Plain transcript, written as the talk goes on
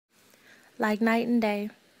like night and day,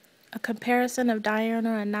 a comparison of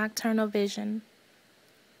diurnal and nocturnal vision.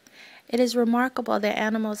 It is remarkable that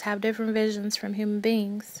animals have different visions from human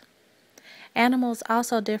beings. Animals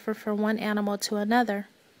also differ from one animal to another.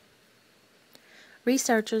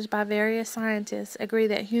 Researchers by various scientists agree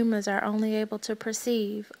that humans are only able to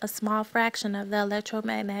perceive a small fraction of the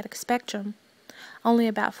electromagnetic spectrum, only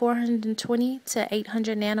about 420 to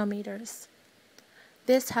 800 nanometers.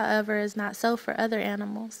 This, however, is not so for other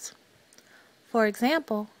animals. For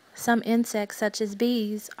example, some insects such as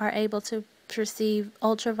bees are able to perceive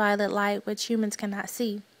ultraviolet light which humans cannot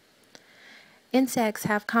see. Insects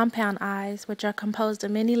have compound eyes which are composed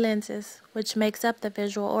of many lenses which makes up the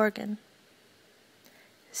visual organ.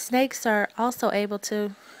 Snakes are also able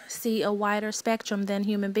to see a wider spectrum than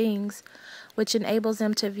human beings, which enables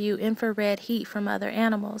them to view infrared heat from other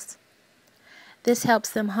animals. This helps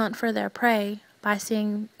them hunt for their prey by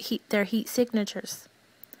seeing their heat signatures.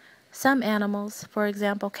 Some animals, for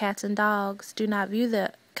example cats and dogs, do not view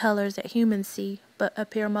the colors that humans see, but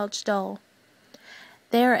appear much dull.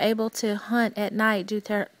 They are able to hunt at night due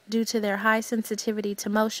to their high sensitivity to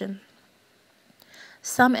motion.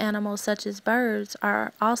 Some animals, such as birds,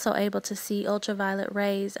 are also able to see ultraviolet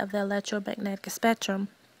rays of the electromagnetic spectrum.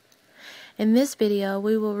 In this video,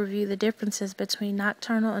 we will review the differences between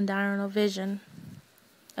nocturnal and diurnal vision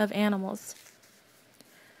of animals.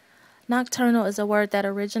 Nocturnal is a word that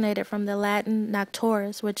originated from the Latin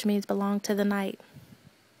nocturus, which means belong to the night.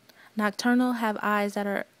 Nocturnal have eyes that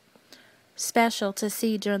are special to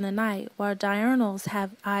see during the night, while diurnals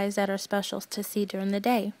have eyes that are special to see during the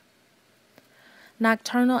day.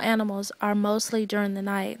 Nocturnal animals are mostly during the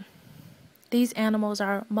night. These animals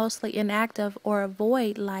are mostly inactive or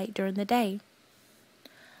avoid light during the day.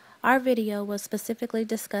 Our video will specifically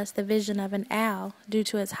discuss the vision of an owl due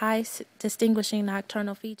to its high distinguishing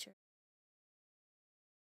nocturnal features.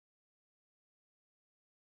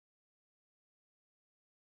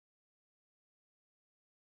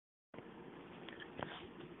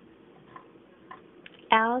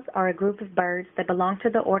 Owls are a group of birds that belong to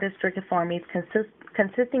the order Striciformes,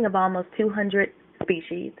 consisting of almost 200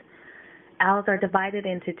 species. Owls are divided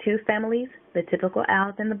into two families, the typical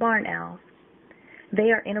owls and the barn owls.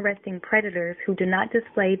 They are interesting predators who do not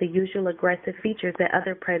display the usual aggressive features that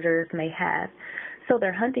other predators may have, so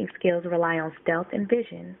their hunting skills rely on stealth and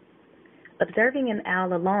vision. Observing an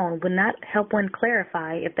owl alone would not help one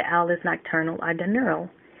clarify if the owl is nocturnal or diurnal.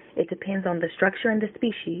 It depends on the structure and the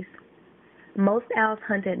species. Most owls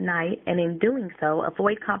hunt at night, and in doing so,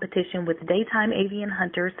 avoid competition with daytime avian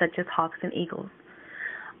hunters such as hawks and eagles.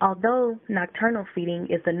 Although nocturnal feeding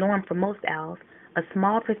is the norm for most owls, a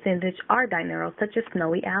small percentage are diurnal, such as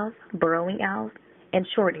snowy owls, burrowing owls, and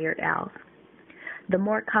short-eared owls. The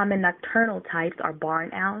more common nocturnal types are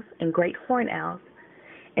barn owls and great horned owls,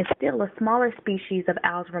 and still a smaller species of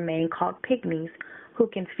owls remain called pygmies, who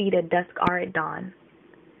can feed at dusk or at dawn.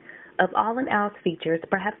 Of all an owl's features,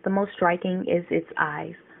 perhaps the most striking is its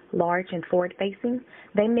eyes. Large and forward-facing,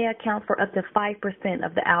 they may account for up to 5%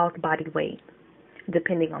 of the owl's body weight,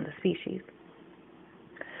 depending on the species.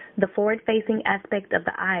 The forward-facing aspect of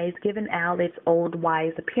the eyes give an owl its old,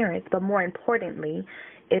 wise appearance, but more importantly,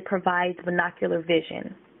 it provides binocular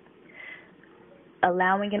vision,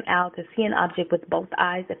 allowing an owl to see an object with both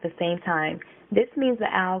eyes at the same time. This means the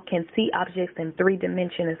owl can see objects in 3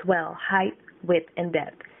 dimensions as well, height, width, and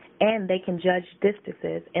depth, and they can judge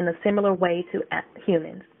distances in a similar way to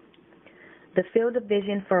humans. The field of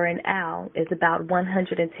vision for an owl is about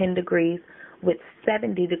 110 degrees, with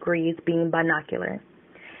 70 degrees being binocular.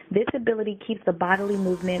 This ability keeps the bodily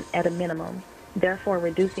movement at a minimum, therefore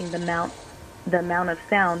reducing the amount of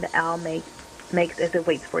sound the owl makes as it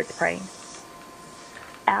waits for its prey.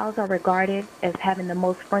 Owls are regarded as having the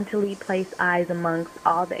most frontally placed eyes amongst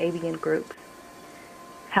all the avian groups.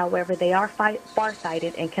 However, they are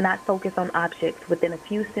far-sighted and cannot focus on objects within a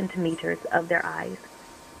few centimeters of their eyes.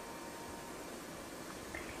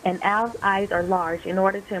 An owl's eyes are large in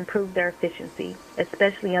order to improve their efficiency,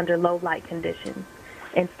 especially under low light conditions.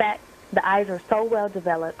 In fact, the eyes are so well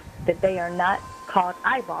developed that they are not called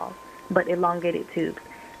eyeballs, but elongated tubes.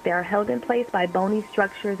 They are held in place by bony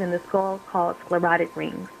structures in the skull called sclerotic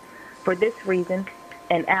rings. For this reason,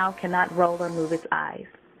 an owl cannot roll or move its eyes.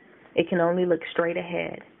 It can only look straight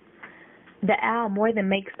ahead. The owl more than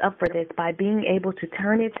makes up for this by being able to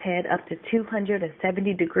turn its head up to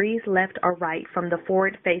 270 degrees left or right from the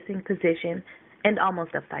forward-facing position and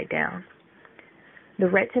almost upside down. The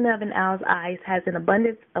retina of an owl's eyes has an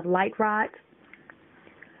abundance of light rods,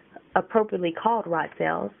 appropriately called rod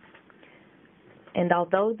cells, and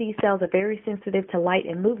although these cells are very sensitive to light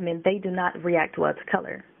and movement, they do not react well to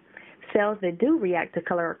color. Cells that do react to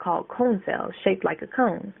color are called cone cells, shaped like a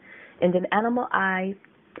cone, and an animal eye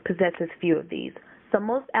possesses few of these. So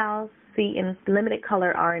most owls see in limited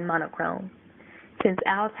color are in monochrome. Since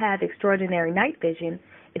owls have extraordinary night vision,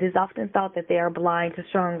 it is often thought that they are blind to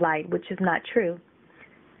strong light, which is not true.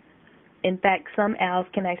 In fact, some owls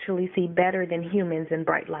can actually see better than humans in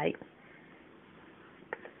bright light.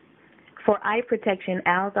 For eye protection,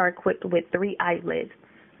 owls are equipped with 3 eyelids.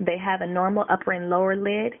 They have a normal upper and lower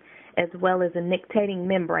lid, as well as a nictitating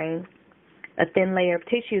membrane, a thin layer of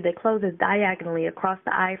tissue that closes diagonally across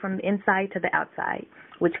the eye from the inside to the outside,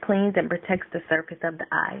 which cleans and protects the surface of the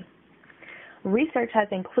eye. Research has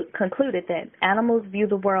concluded that animals view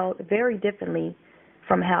the world very differently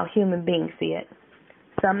from how human beings see it.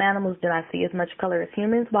 Some animals do not see as much color as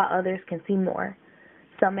humans, while others can see more.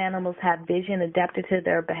 Some animals have vision adapted to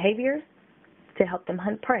their behaviors to help them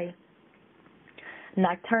hunt prey.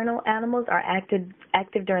 Nocturnal animals are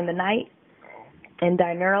active during the night, and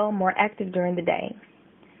diurnal more active during the day.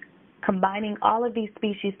 Combining all of these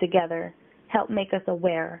species together help make us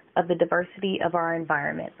aware of the diversity of our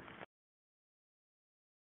environment.